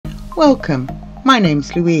Welcome, my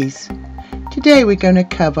name's Louise. Today we're going to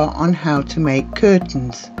cover on how to make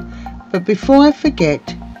curtains. But before I forget,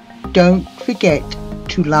 don't forget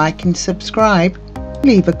to like and subscribe,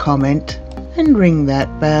 leave a comment and ring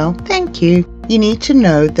that bell. Thank you. You need to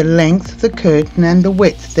know the length of the curtain and the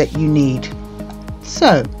width that you need.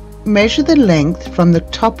 So measure the length from the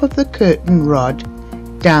top of the curtain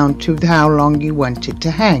rod down to how long you want it to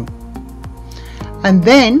hang. And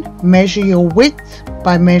then measure your width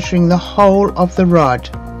by measuring the whole of the rod.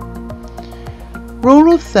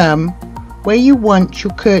 Rule of thumb, where you want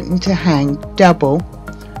your curtain to hang double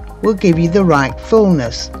will give you the right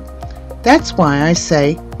fullness. That's why I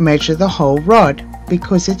say measure the whole rod,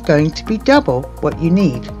 because it's going to be double what you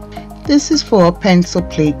need. This is for a pencil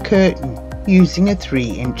pleat curtain using a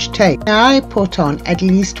 3-inch tape. Now I put on at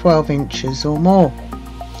least 12 inches or more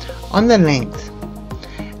on the length.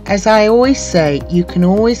 As I always say, you can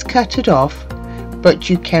always cut it off,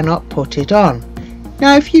 but you cannot put it on.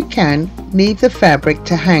 Now if you can, leave the fabric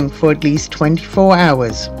to hang for at least 24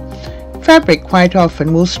 hours. Fabric quite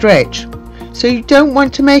often will stretch, so you don't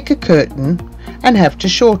want to make a curtain and have to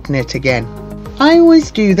shorten it again. I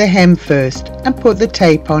always do the hem first and put the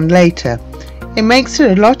tape on later. It makes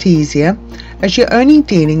it a lot easier as you're only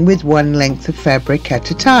dealing with one length of fabric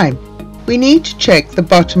at a time. We need to check the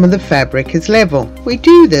bottom of the fabric is level. We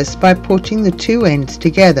do this by putting the two ends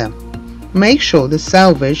together. Make sure the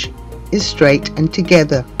selvage is straight and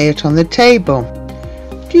together. Lay it on the table.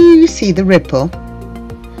 Do you see the ripple?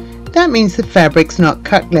 That means the fabric's not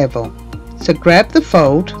cut level. So grab the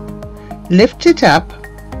fold, lift it up,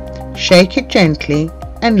 shake it gently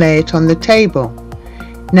and lay it on the table.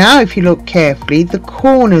 Now if you look carefully, the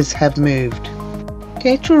corners have moved.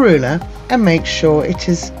 Get your ruler and make sure it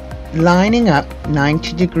is lining up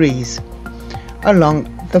 90 degrees along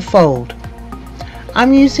the fold.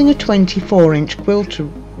 I'm using a 24-inch quilter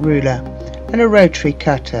ruler and a rotary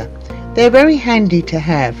cutter. They're very handy to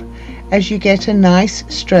have as you get a nice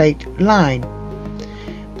straight line,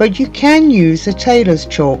 but you can use a tailor's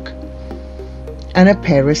chalk and a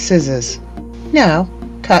pair of scissors. Now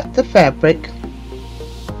cut the fabric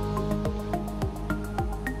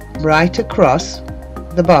right across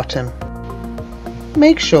the bottom.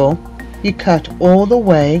 Make sure you cut all the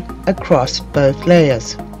way across both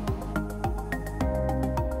layers.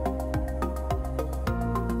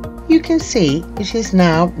 You can see it is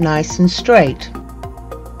now nice and straight.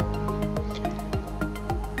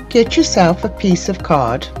 Get yourself a piece of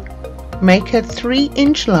card, make a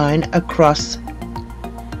 3-inch line across.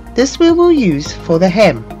 This we will use for the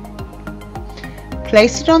hem.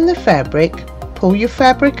 Place it on the fabric, pull your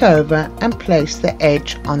fabric over and place the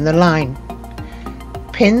edge on the line.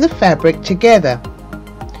 Pin the fabric together.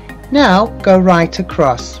 Now go right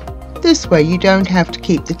across. This way you don't have to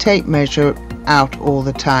keep the tape measure out all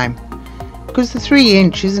the time, because the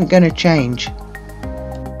 3-inch isn't going to change.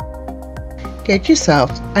 Get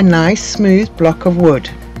yourself a nice smooth block of wood.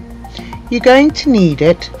 You're going to need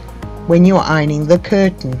it when you're ironing the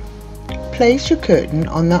curtain. Place your curtain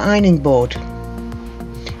on the ironing board.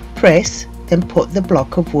 Press, then put the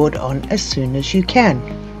block of wood on as soon as you can.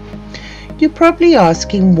 You're probably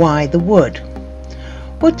asking why the wood.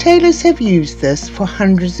 Well, tailors have used this for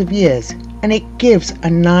hundreds of years and it gives a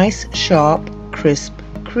nice sharp crisp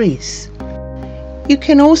crease. You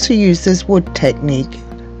can also use this wood technique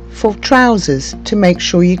for trousers to make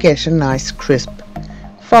sure you get a nice crisp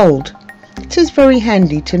fold. It is very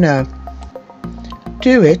handy to know.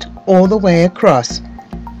 Do it all the way across.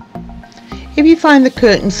 If you find the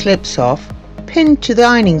curtain slips off, pin to the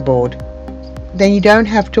ironing board. Then you don't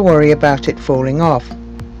have to worry about it falling off.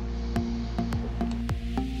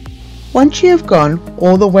 Once you have gone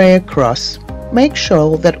all the way across, make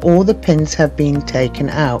sure that all the pins have been taken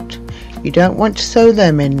out. You don't want to sew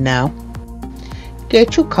them in now.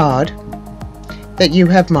 Get your card that you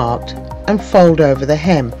have marked and fold over the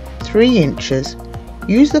hem 3 inches.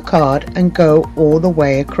 Use the card and go all the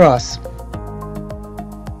way across.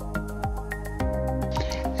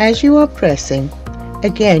 As you are pressing,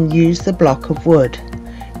 again use the block of wood.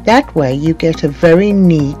 That way you get a very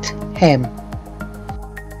neat hem.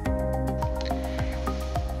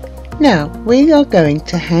 Now we are going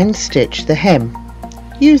to hand stitch the hem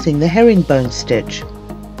using the herringbone stitch.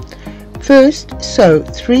 First sew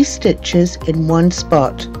 3 stitches in one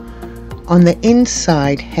spot on the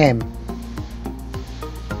inside hem,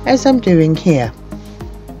 as I'm doing here.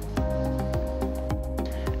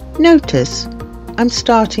 Notice I'm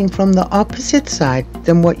starting from the opposite side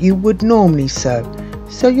than what you would normally sew,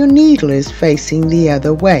 so your needle is facing the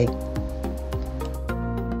other way.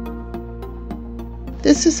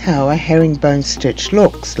 This is how a herringbone stitch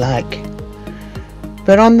looks like.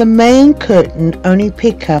 but on the main curtain only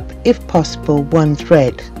pick up, if possible, one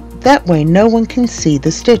thread. That way no one can see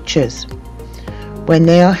the stitches when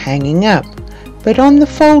they are hanging up. But on the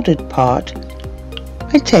folded part,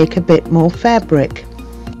 I take a bit more fabric.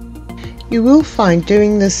 You will find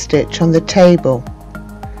doing this stitch on the table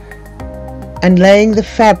and laying the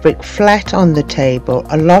fabric flat on the table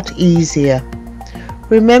a lot easier.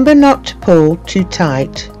 Remember not to pull too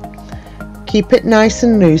tight. Keep it nice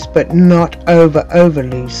and loose, but not over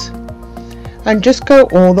loose. And just go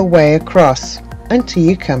all the way across until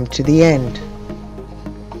you come to the end.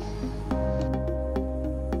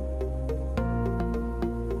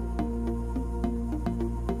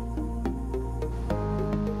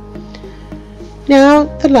 Now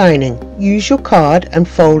the lining. Use your card and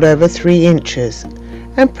fold over 3 inches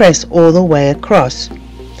and press all the way across.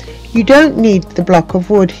 You don't need the block of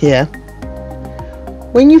wood here.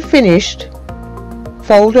 When you've finished,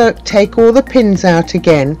 take all the pins out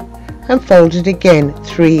again and fold it again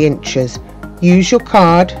 3 inches. Use your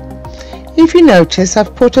card. If you notice,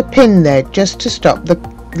 I've put a pin there just to stop the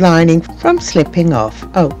lining from slipping off.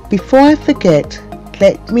 Oh, before I forget,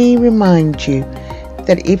 let me remind you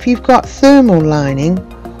that if you've got thermal lining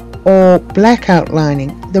or blackout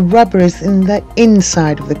lining, the rubber is in the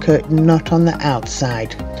inside of the curtain, not on the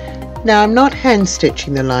outside. Now I'm not hand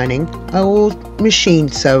stitching the lining, I will machine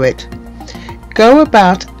sew it. Go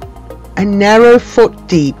about a narrow foot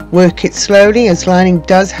deep. Work it slowly, as lining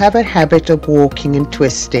does have a habit of walking and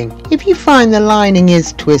twisting. If you find the lining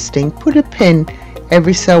is twisting, put a pin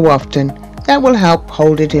every so often. That will help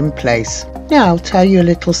hold it in place. Now I'll tell you a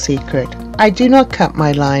little secret. I do not cut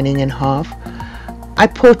my lining in half. I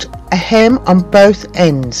put a hem on both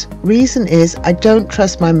ends. Reason is I don't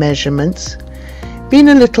trust my measurements. Being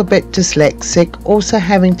a little bit dyslexic, also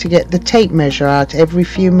having to get the tape measure out every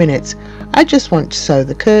few minutes, I just want to sew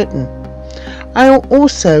the curtain. I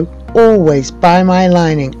also always buy my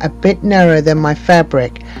lining a bit narrower than my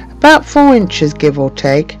fabric, about 4 inches give or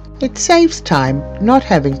take. It saves time not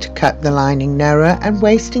having to cut the lining narrower and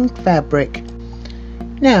wasting fabric.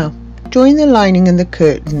 Now, join the lining and the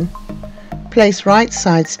curtain. Place right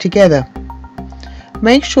sides together.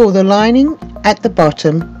 Make sure the lining at the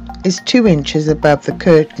bottom is 2 inches above the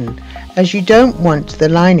curtain, as you don't want the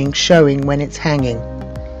lining showing when it's hanging.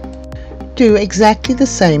 Do exactly the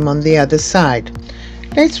same on the other side.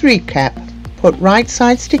 Let's recap. Put right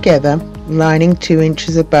sides together, lining 2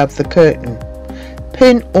 inches above the curtain.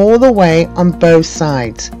 Pin all the way on both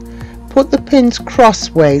sides. Put the pins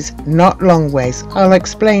crossways, not long ways. I'll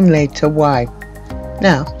explain later why.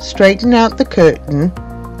 Now straighten out the curtain.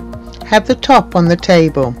 Have the top on the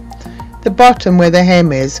table. The bottom, where the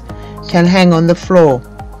hem is, can hang on the floor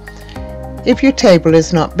if your table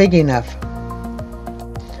is not big enough.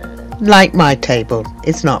 Like my table,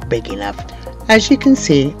 it's not big enough. As you can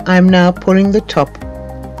see, I'm now pulling the top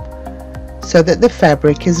so that the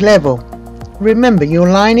fabric is level. Remember, your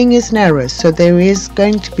lining is narrow, so there is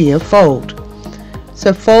going to be a fold.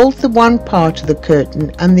 So fold the one part of the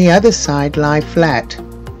curtain and the other side lie flat.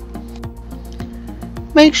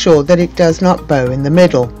 Make sure that it does not bow in the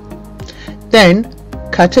middle. Then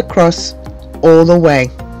cut across all the way.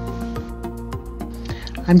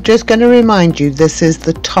 I'm just going to remind you, this is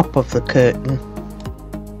the top of the curtain.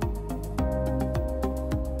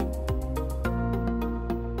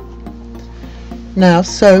 Now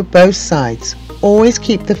sew both sides. Always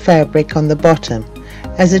keep the fabric on the bottom,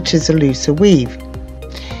 as it is a looser weave.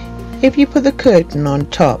 If you put the curtain on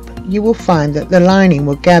top, you will find that the lining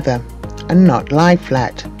will gather and not lie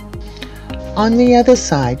flat. On the other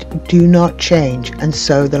side, do not change and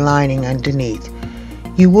sew the lining underneath.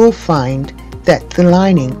 You will find that the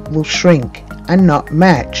lining will shrink and not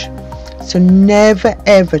match. So never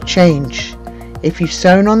ever change. If you've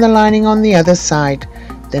sewn on the lining on the other side,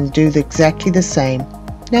 then do exactly the same.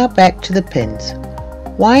 Now back to the pins.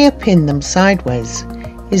 Why I pin them sideways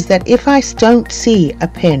is that if I don't see a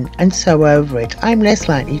pin and sew over it, I'm less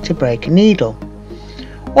likely to break a needle.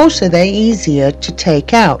 Also, they're easier to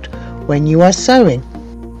take out when you are sewing.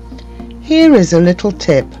 Here is a little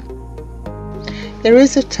tip. There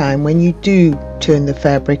is a time when you do turn the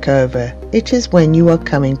fabric over. It is when you are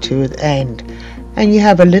coming to the end and you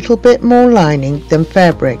have a little bit more lining than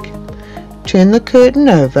fabric. Turn the curtain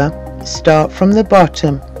over, start from the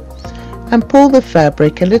bottom and pull the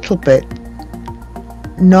fabric a little bit,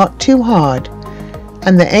 not too hard,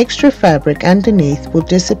 and the extra fabric underneath will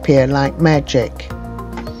disappear like magic.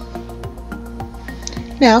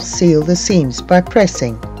 Now seal the seams by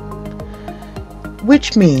pressing,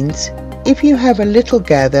 which means if you have a little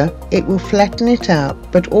gather, it will flatten it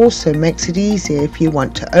out, but also makes it easier if you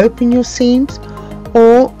want to open your seams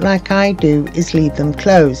or like I do, is leave them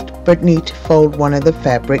closed, but need to fold one of the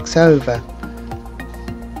fabrics over.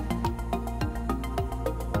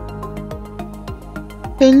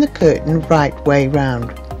 Pin the curtain right way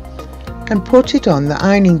round and put it on the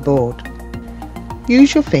ironing board.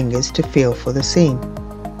 Use your fingers to feel for the seam.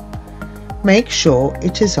 Make sure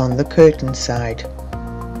it is on the curtain side.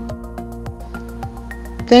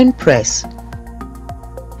 Then press.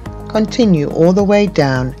 Continue all the way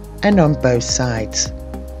down and on both sides.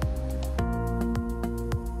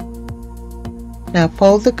 Now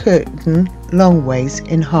fold the curtain long ways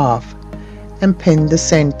in half and pin the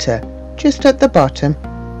center just at the bottom.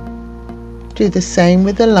 Do the same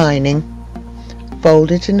with the lining.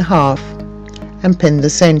 Fold it in half and pin the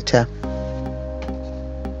center.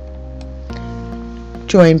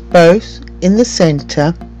 Join both in the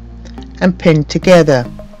center and pin together.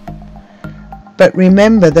 But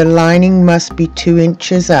remember, the lining must be 2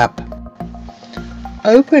 inches up.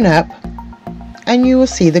 Open up and you will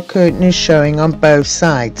see the curtain is showing on both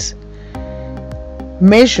sides.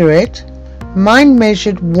 Measure it. Mine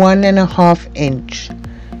measured 1.5 inch.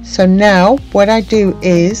 So now what I do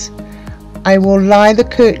is I will lie the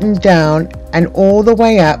curtain down, and all the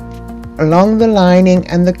way up along the lining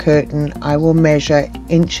and the curtain I will measure 1.5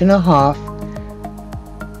 inches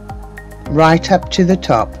right up to the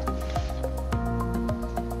top.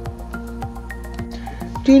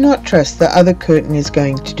 Do not trust the other curtain is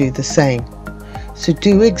going to do the same. So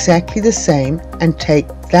do exactly the same and take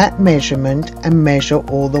that measurement and measure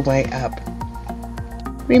all the way up.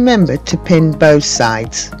 Remember to pin both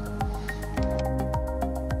sides.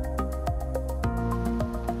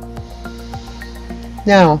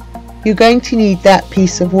 Now you're going to need that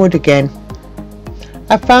piece of wood again.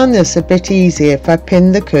 I found this a bit easier if I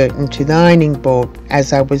pinned the curtain to the ironing board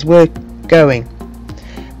as I was going,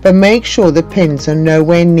 but make sure the pins are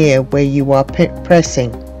nowhere near where you are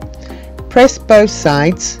pressing. Press both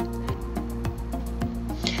sides.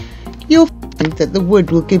 You'll find that the wood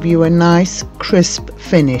will give you a nice crisp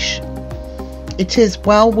finish. It is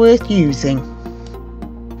well worth using.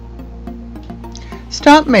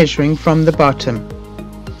 Start measuring from the bottom.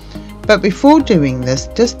 But before doing this,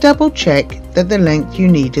 just double check that the length you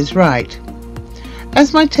need is right.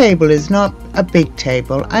 As my table is not a big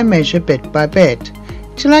table, I measure bit by bit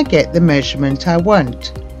till I get the measurement I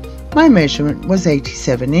want. My measurement was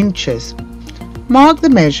 87 inches. Mark the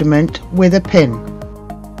measurement with a pin.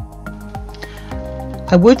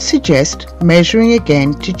 I would suggest measuring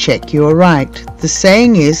again to check you are right. The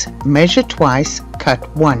saying is, measure twice,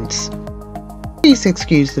 cut once. Please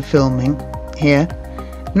excuse the filming here.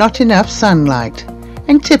 Not enough sunlight,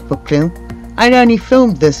 and typically I'd only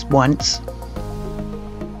filmed this once.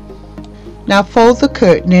 Now fold the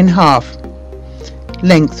curtain in half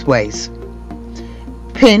lengthways.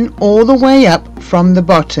 Pin all the way up from the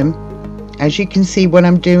bottom, as you can see what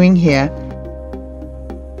I'm doing here,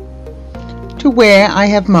 to where I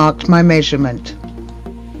have marked my measurement.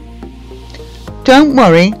 Don't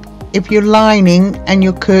worry if your lining and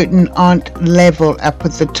your curtain aren't level up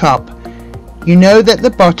at the top. You know that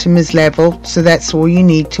the bottom is level, so that's all you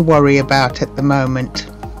need to worry about at the moment.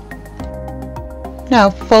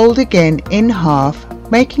 Now fold again in half,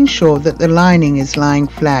 making sure that the lining is lying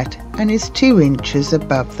flat and is 2 inches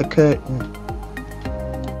above the curtain,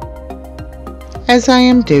 as I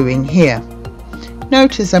am doing here.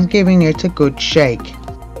 Notice I'm giving it a good shake.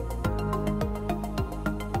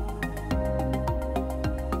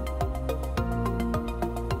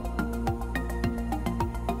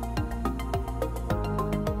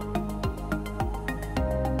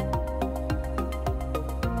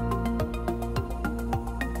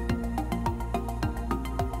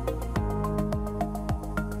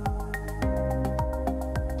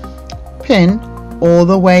 Pin all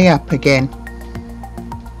the way up again.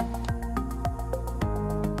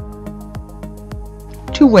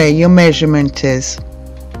 To where your measurement is.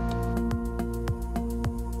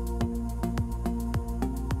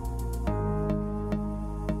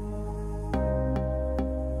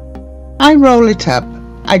 I roll it up.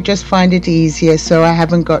 I just find it easier, so I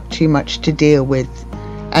haven't got too much to deal with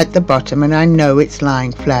at the bottom, and I know it's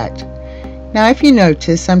lying flat. Now if you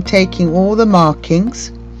notice, I'm taking all the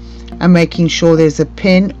markings and making sure there's a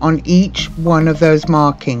pin on each one of those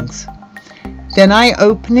markings. Then I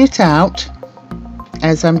open it out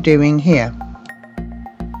as I'm doing here.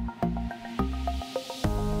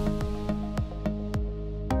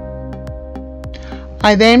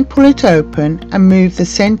 I then pull it open and move the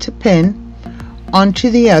center pin onto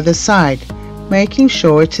the other side, making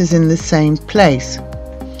sure it is in the same place.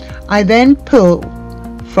 I then pull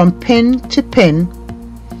from pin to pin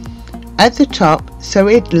at the top so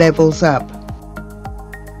it levels up.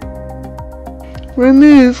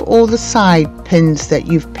 Remove all the side pins that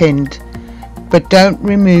you've pinned, but don't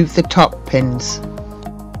remove the top pins.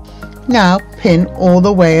 Now pin all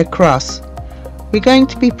the way across. We're going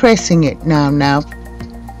to be pressing it now.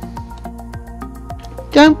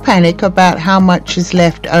 Don't panic about how much is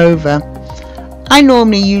left over. I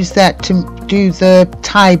normally use that to do the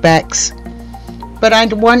tie backs, but I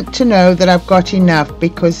want to know that I've got enough,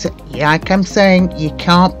 because like I'm saying, you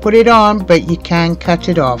can't put it on, but you can cut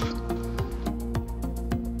it off.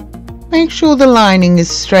 Make sure the lining is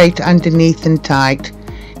straight underneath and tight.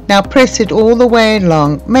 Now press it all the way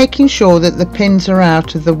along, making sure that the pins are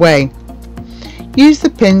out of the way. Use the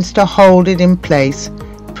pins to hold it in place.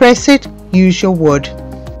 Press it, use your wood.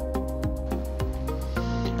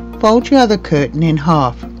 Fold your other curtain in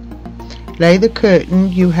half. Lay the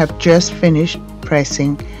curtain you have just finished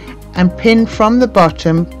pressing and pin from the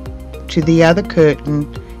bottom to the other curtain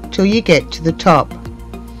till you get to the top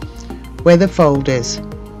where the fold is.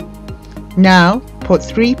 Now put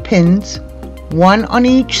 3 pins, one on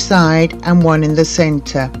each side and one in the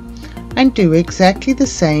center, and do exactly the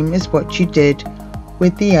same as what you did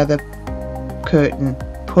with the other curtain.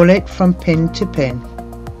 Pull it from pin to pin.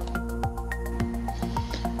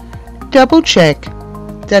 Double check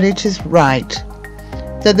that it is right,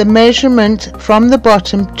 that the measurement from the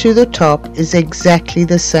bottom to the top is exactly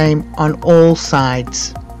the same on all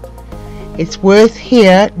sides. It's worth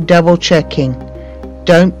here double checking.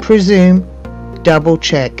 Don't presume, double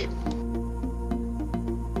check.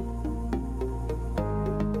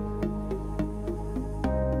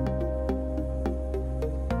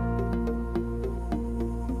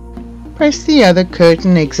 Press the other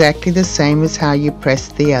curtain exactly the same as how you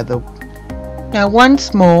pressed the other. Now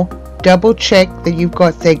once more, double check that you've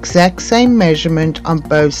got the exact same measurement on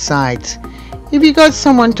both sides. If you got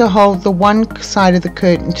someone to hold the one side of the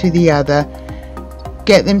curtain to the other,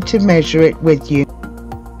 get them to measure it with you.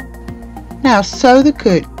 Now sew the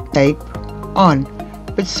curtain tape on,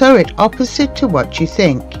 but sew it opposite to what you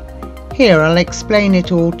think. Here I'll explain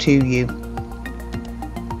it all to you.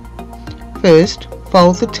 First,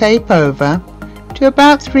 fold the tape over to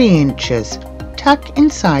about 3 inches. Tuck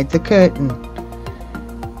inside the curtain.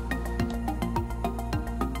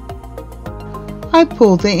 I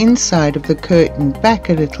pull the inside of the curtain back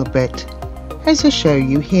a little bit, as I show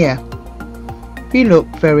you here. You look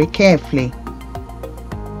very carefully.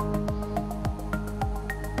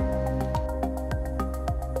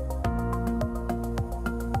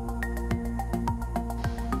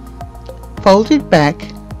 Fold it back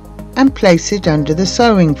and place it under the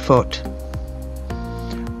sewing foot,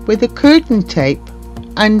 with the curtain tape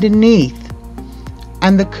underneath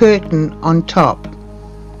and the curtain on top.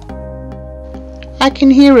 I can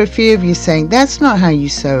hear a few of you saying, that's not how you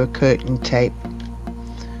sew a curtain tape.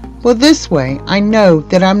 Well, this way I know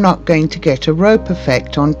that I'm not going to get a rope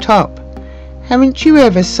effect on top. Haven't you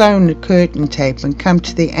ever sewn a curtain tape and come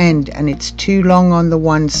to the end and it's too long on the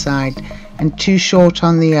one side and too short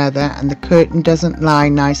on the other, and the curtain doesn't lie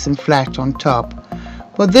nice and flat on top?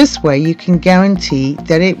 Well, this way you can guarantee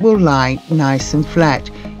that it will lie nice and flat.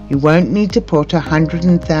 You won't need to put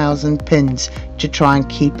 100,000 pins to try and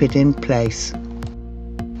keep it in place.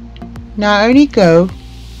 Now only go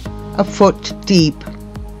a foot deep.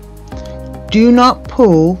 Do not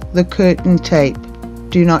pull the curtain tape.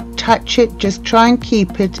 Do not touch it, just try and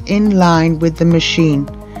keep it in line with the machine.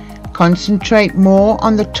 Concentrate more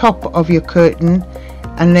on the top of your curtain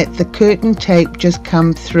and let the curtain tape just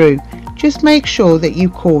come through. Just make sure that you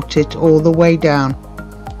caught it all the way down.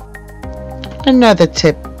 Another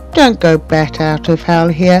tip, don't go bat out of hell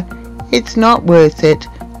here. It's not worth it.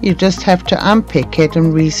 You just have to unpick it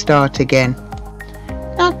and restart again.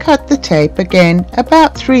 Now cut the tape again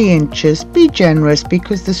about 3 inches. Be generous,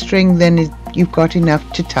 because the string then you've got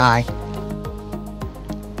enough to tie.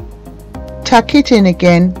 Tuck it in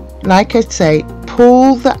again. Like I say,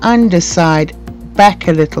 pull the underside back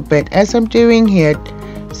a little bit, as I'm doing here,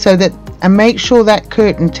 so that, and make sure that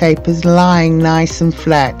curtain tape is lying nice and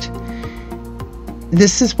flat.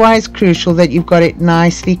 This is why it's crucial that you've got it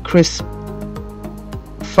nicely crisp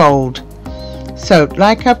fold. So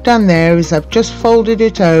like I've done there is I've just folded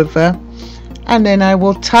it over, and then I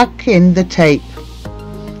will tuck in the tape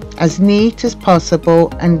as neat as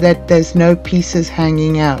possible, and that there's no pieces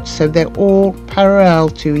hanging out, so they're all parallel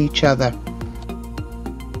to each other.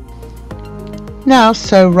 Now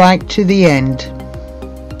sew right to the end.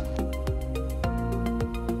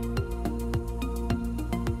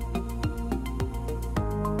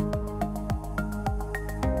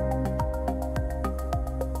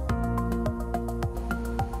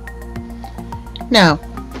 Now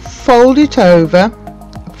fold it over,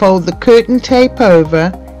 fold the curtain tape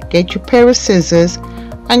over, get your pair of scissors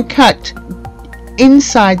and cut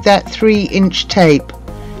inside that 3-inch tape,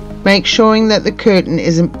 make sure that the curtain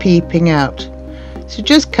isn't peeping out. So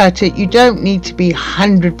just cut it. You don't need to be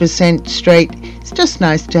 100% straight. It's just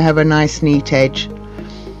nice to have a nice neat edge.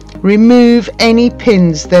 Remove any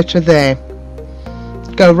pins that are there.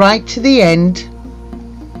 Go right to the end.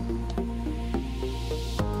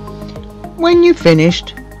 When you've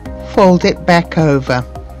finished, fold it back over.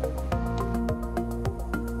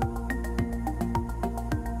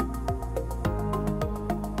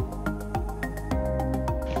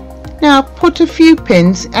 Now put a few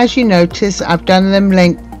pins. As you notice, I've done them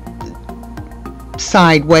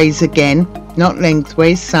sideways again, not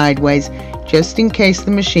lengthways, sideways, just in case the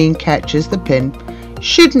machine catches the pin.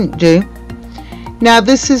 Shouldn't do. Now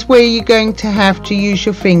this is where you're going to have to use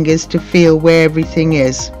your fingers to feel where everything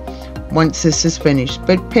is once this is finished,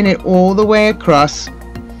 but pin it all the way across,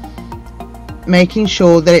 making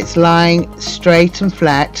sure that it's lying straight and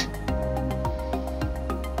flat.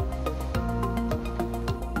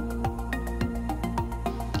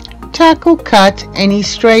 Tack or cut any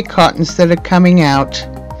stray cottons that are coming out.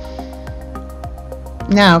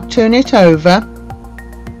 Now turn it over.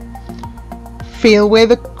 Feel where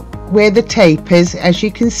the tape is. As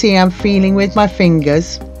you can see, I'm feeling with my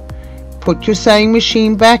fingers. Put your sewing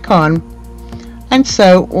machine back on and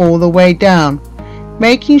sew all the way down,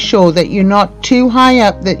 making sure that you're not too high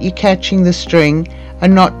up that you're catching the string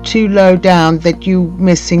and not too low down that you're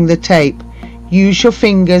missing the tape. Use your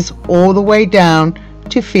fingers all the way down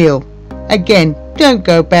to feel. Again, don't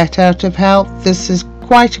go bat out of hell. This is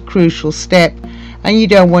quite a crucial step and you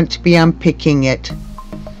don't want to be unpicking it.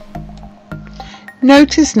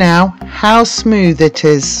 Notice now how smooth it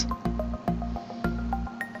is.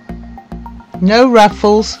 No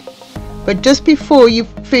ruffles, but just before you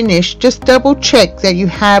finish, just double check that you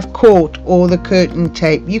have caught all the curtain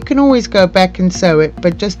tape. You can always go back and sew it,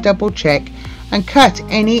 but just double check and cut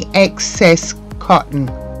any excess cotton.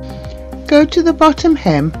 Go to the bottom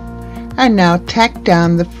hem and now tack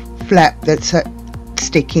down the flap that's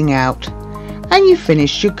sticking out, and you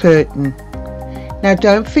finished your curtain. Now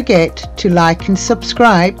don't forget to like and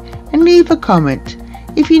subscribe and leave a comment.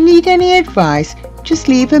 If you need any advice, just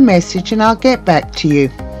leave a message and I'll get back to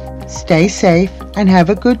you. Stay safe and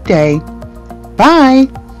have a good day. Bye.